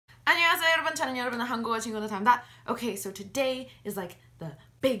안녕하세요 여러분, 저는 여러분의 한국어 친구들 답니다. Okay, so today is like the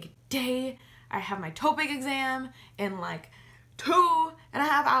big day. I have my TOPIK exam in like 2.5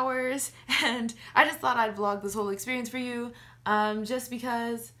 hours, and I just thought I'd vlog this whole experience for you, just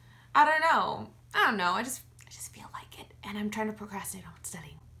because I don't know, I just feel like it, and I'm trying to procrastinate on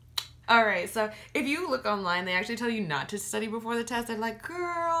studying. Alright, so if you look online, they actually tell you not to study before the test. They're like,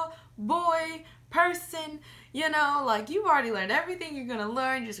 girl, boy, person, you know, like you've already learned everything you're gonna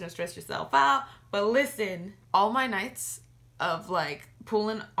learn, you're just gonna stress yourself out. But listen, all my nights of like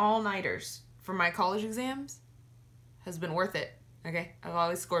pulling all-nighters for my college exams has been worth it, okay? I've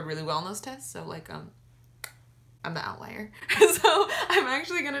always scored really well on those tests, so like, I'm the outlier. So I'm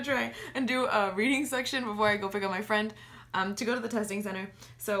actually gonna try and do a reading section before I go pick up my friend to go to the testing center.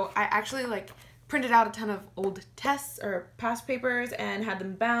 So I actually like printed out a ton of old tests or past papers and had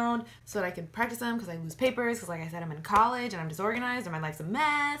them bound so that I could practice them, because I lose papers because like I said, I'm in college and I'm disorganized and my life's a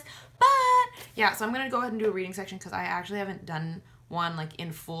mess. But yeah, so I'm gonna go ahead and do a reading section because I actually haven't done one like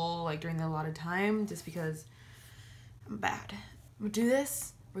in full like during the allotted time, just because I'm bad. I'm gonna do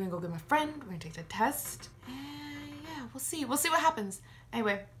this. We're gonna go get my friend. We're gonna take the test. And yeah, we'll see what happens.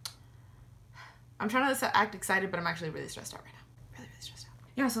 Anyway, I'm trying to act excited, but I'm actually really stressed out right now. Really stressed out.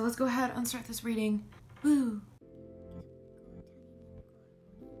 Yeah, so let's go ahead and start this reading. Woo!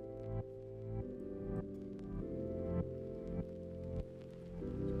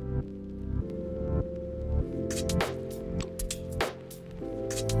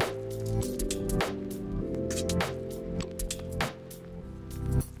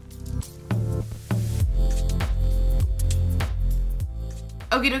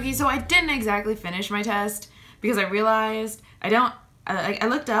 Okie dokie, so I didn't exactly finish my test because I realized I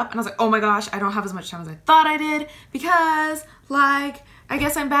looked up and I was like, oh my gosh, I don't have as much time as I thought I did because like, I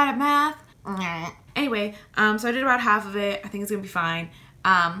guess I'm bad at math. Anyway, so I did about half of it. I think it's gonna be fine.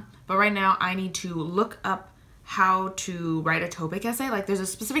 But right now I need to look up how to write a TOPIK essay. Like there's a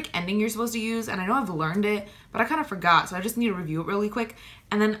specific ending you're supposed to use, and I know I've learned it, but I kind of forgot, so I just need to review it really quick.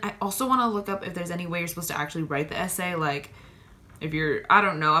 And then I also want to look up if there's any way you're supposed to actually write the essay, like if you're, I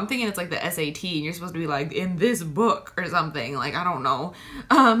don't know, I'm thinking it's like the SAT and you're supposed to be like, in this book or something, like, I don't know.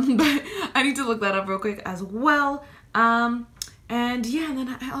 But I need to look that up real quick as well. And yeah, and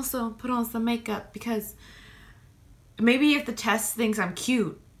then I also put on some makeup because maybe if the test thinks I'm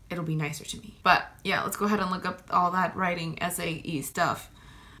cute, it'll be nicer to me. But yeah, let's go ahead and look up all that writing essay-y stuff.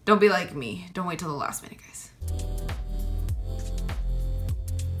 Don't be like me. Don't wait till the last minute, guys.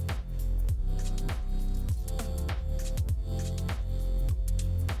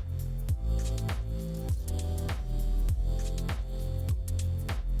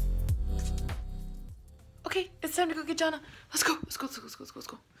 Okay, it's time to go get Jana. Let's go.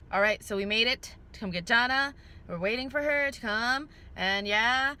 All right, so we made it to come get Jana. We're waiting for her to come, and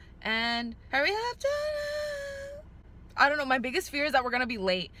yeah, and hurry up, Jana. I don't know, my biggest fear is that we're gonna be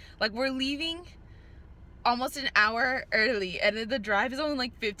late. Like, we're leaving almost an hour early, and the drive is only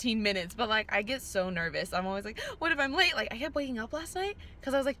like 15 minutes, but like, I get so nervous. I'm always like, what if I'm late? Like, I kept waking up last night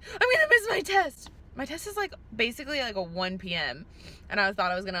because I was like, I'm gonna miss my test. My test is like basically like a 1 p.m. and I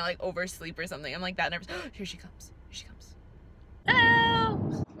thought I was gonna like oversleep or something. I'm like that nervous. Here she comes.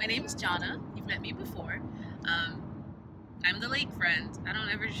 Hello! My name is Jana. You've met me before. I'm the late friend. I don't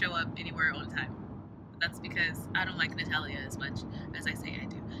ever show up anywhere on time. That's because I don't like Natalia as much as I say I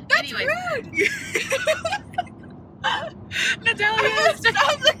do. That's Anyways. rude! Natalia,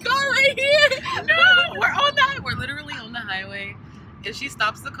 stop the car right here! No! We're literally on the highway. If she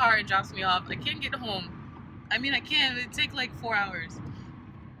stops the car and drops me off, I can't get home. I mean, I can, but it'd take like 4 hours.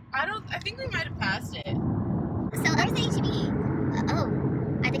 I think we might have passed it. So, where's the ATV? Oh,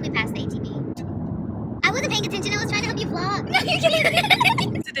 I think we passed the ATV. I wasn't paying attention, I was trying to help you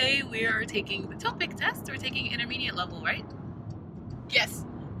vlog. Today we are taking the TOPIK test. We're taking intermediate level, right? Yes.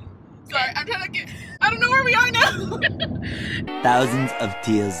 Sorry, I'm trying to get, I don't know where we are now. Thousands of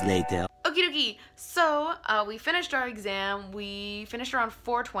tears later. Okie dokie, so we finished our exam. We finished around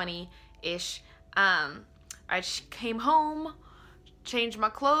 4:20-ish. I just came home, changed my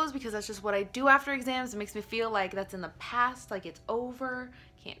clothes because that's just what I do after exams. It makes me feel like that's in the past, like it's over,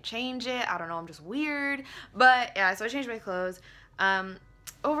 can't change it. I don't know, I'm just weird. But yeah, so I changed my clothes.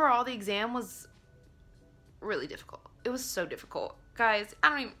 Overall, the exam was really difficult. It was so difficult. Guys, I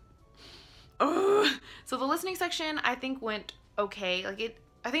don't even... Ugh. So the listening section, I think went okay. Like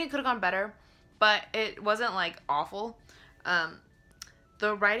I think it could have gone better, but it wasn't like awful.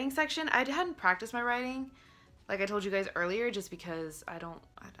 The writing section, I hadn't practiced my writing, like I told you guys earlier, just because I don't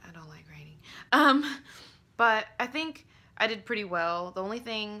like writing. But I think I did pretty well. The only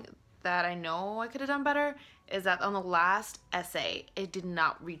thing that I know I could have done better is that on the last essay, it did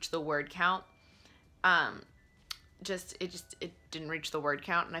not reach the word count. It didn't reach the word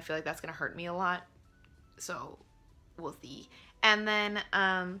count, and I feel like that's gonna hurt me a lot. So we'll see. And then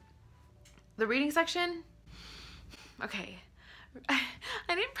the reading section. Okay, I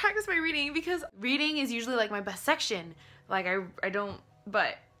didn't practice my reading because reading is usually like my best section. Like I don't,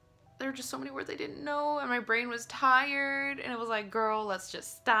 but there were just so many words I didn't know, and my brain was tired, and it was like, girl, let's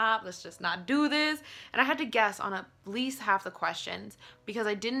just stop, let's just not do this. And I had to guess on at least half the questions because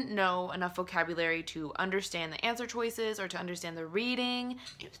I didn't know enough vocabulary to understand the answer choices or to understand the reading.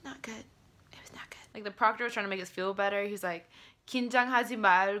 It was not good. It was not good. Like the proctor was trying to make us feel better. He's like, 긴장하지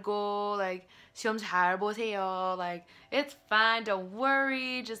말고, like, 시험 잘 보세요, like, it's fine, don't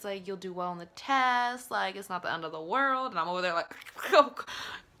worry, just like, you'll do well on the test, like, it's not the end of the world. And I'm over there like, oh,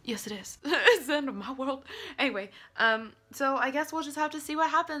 yes it is. It's the end of my world. Anyway, so I guess we'll just have to see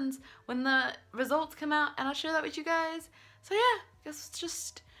what happens when the results come out, and I'll share that with you guys. So yeah, I guess it's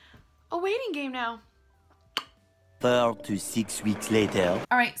just a waiting game now. 4 to 6 weeks later.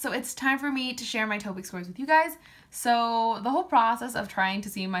 Alright, so it's time for me to share my TOPIK scores with you guys. So the whole process of trying to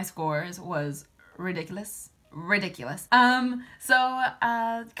see my scores was ridiculous. Korea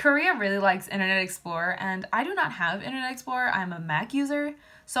really likes Internet Explorer, and I do not have Internet Explorer. I'm a Mac user,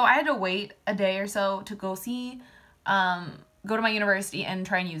 so I had to wait a day or so to go to my university and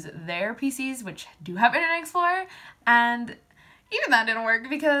try and use their PCs, which do have Internet Explorer, and even that didn't work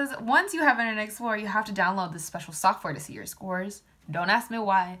because once you have Internet Explorer, you have to download this special software to see your scores. Don't ask me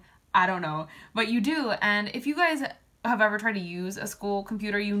why. I don't know, but you do. And if you guys have ever tried to use a school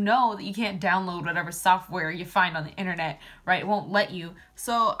computer, you know that you can't download whatever software you find on the internet, right? It won't let you.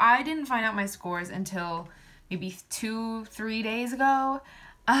 So I didn't find out my scores until maybe 2-3 days ago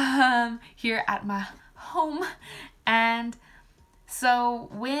here at my home. And so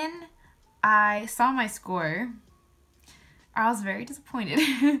when I saw my score, I was very disappointed.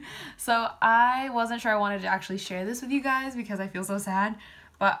 So I wasn't sure I wanted to actually share this with you guys because I feel so sad,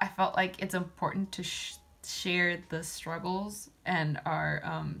 but I felt like it's important to share the struggles and our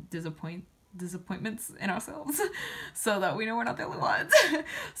disappointments in ourselves so that we know we're not the only ones.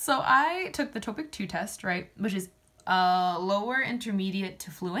 So I took the TOPIK 2 test, right, which is lower intermediate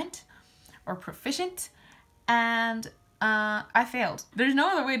to fluent or proficient, and I failed. There's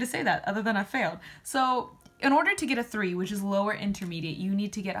no other way to say that other than I failed. So in order to get a 3, which is lower intermediate, you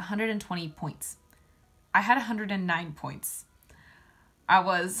need to get 120 points. I had 109 points. I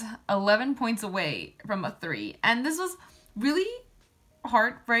was 11 points away from a 3. And this was really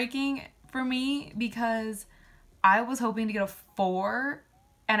heartbreaking for me because I was hoping to get a 4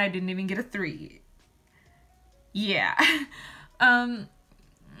 and I didn't even get a 3. Yeah.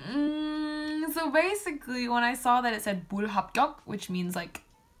 So basically when I saw that it said 불합격, which means like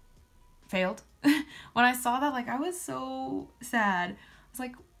failed, when I saw that, like, I was so sad. I was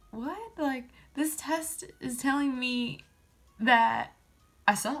like, what? Like, this test is telling me that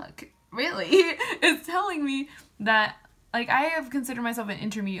I suck. Really? It's telling me that, like, I have considered myself an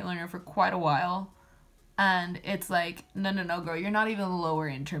intermediate learner for quite a while, and it's like, no, girl, you're not even lower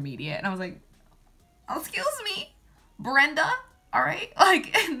intermediate. And I was like, excuse me, Brenda? All right?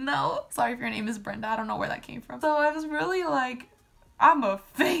 Like, no. Sorry if your name is Brenda. I don't know where that came from. So I was really like, I'm a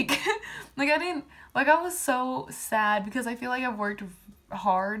fake. I was so sad because I feel like I've worked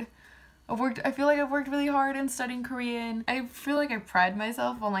hard. I feel like I've worked really hard in studying Korean. I feel like I pride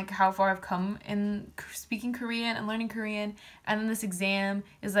myself on like how far I've come in speaking Korean and learning Korean. And then this exam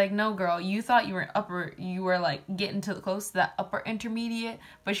is like, no girl, you thought you were like getting close to that upper intermediate,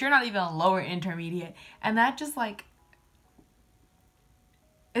 but you're not even a lower intermediate. And that just like,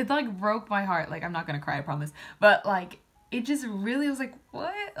 it like broke my heart. Like, I'm not gonna cry, I promise. But like, it just really was like,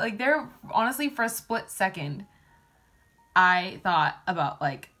 what? Like, there, honestly, for a split second, I thought about,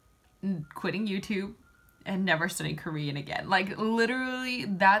 like, quitting YouTube and never studying Korean again. Like, literally,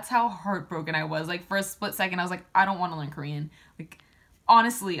 that's how heartbroken I was. Like, for a split second, I was like, I don't want to learn Korean. Like,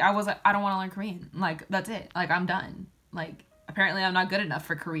 honestly, I was like, I don't want to learn Korean. Like, that's it. Like, I'm done. Like, apparently I'm not good enough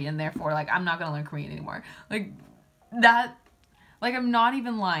for Korean, therefore, like, I'm not going to learn Korean anymore. Like, that, like, I'm not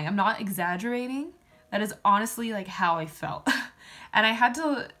even lying. I'm not exaggerating. That is honestly like how I felt. And I had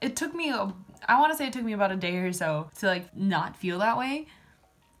to, it took me about a day or so to like not feel that way,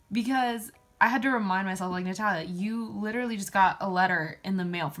 because I had to remind myself, like, Natalia, you literally just got a letter in the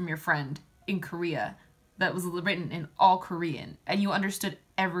mail from your friend in Korea that was written in all Korean, and you understood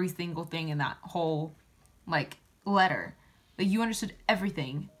every single thing in that whole like letter. Like, you understood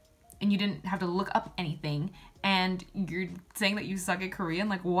everything and you didn't have to look up anything, and you're saying that you suck at Korean?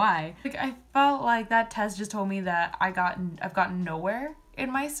 Like, why? Like, I felt like that test just told me that I've gotten nowhere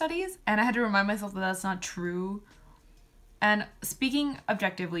in my studies, and I had to remind myself that that's not true. And speaking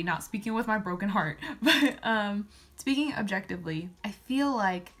objectively, not speaking with my broken heart, but speaking objectively, I feel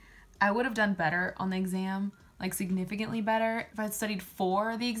like I would have done better on the exam, like significantly better, if I'd studied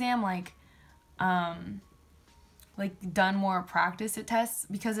for the exam, like done more practice at tests,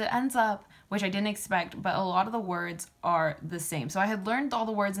 because it ends up, which I didn't expect, but a lot of the words are the same. So I had learned all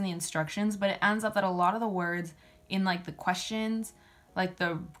the words in the instructions, but it ends up that a lot of the words in like the questions, like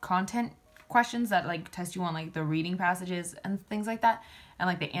the content questions that like test you on like the reading passages and things like that, and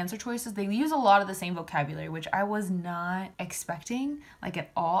like the answer choices, they use a lot of the same vocabulary, which I was not expecting like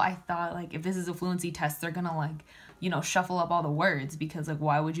at all. I thought like if this is a fluency test, they're gonna like, you know, shuffle up all the words, because like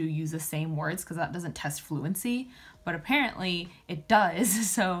why would you use the same words, because that doesn't test fluency, but apparently it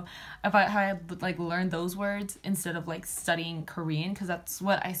does. So if I had like learned those words instead of like studying Korean, because that's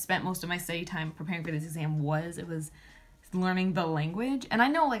what I spent most of my study time preparing for this exam it was learning the language. And I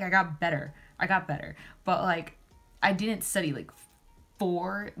know like I got better, but like I didn't study like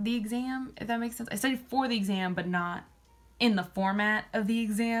for the exam, if that makes sense. I studied for the exam, but not in the format of the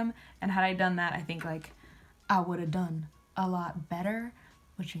exam, and had I done that, I think like I would have done a lot better,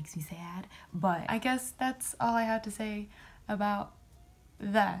 which makes me sad. But I guess that's all I have to say about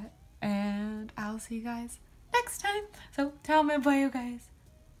that, and I'll see you guys next time. So tell me about you guys,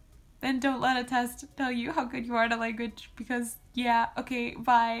 and don't let a test tell you how good you are at a language, because yeah, okay,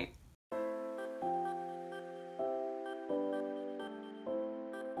 bye.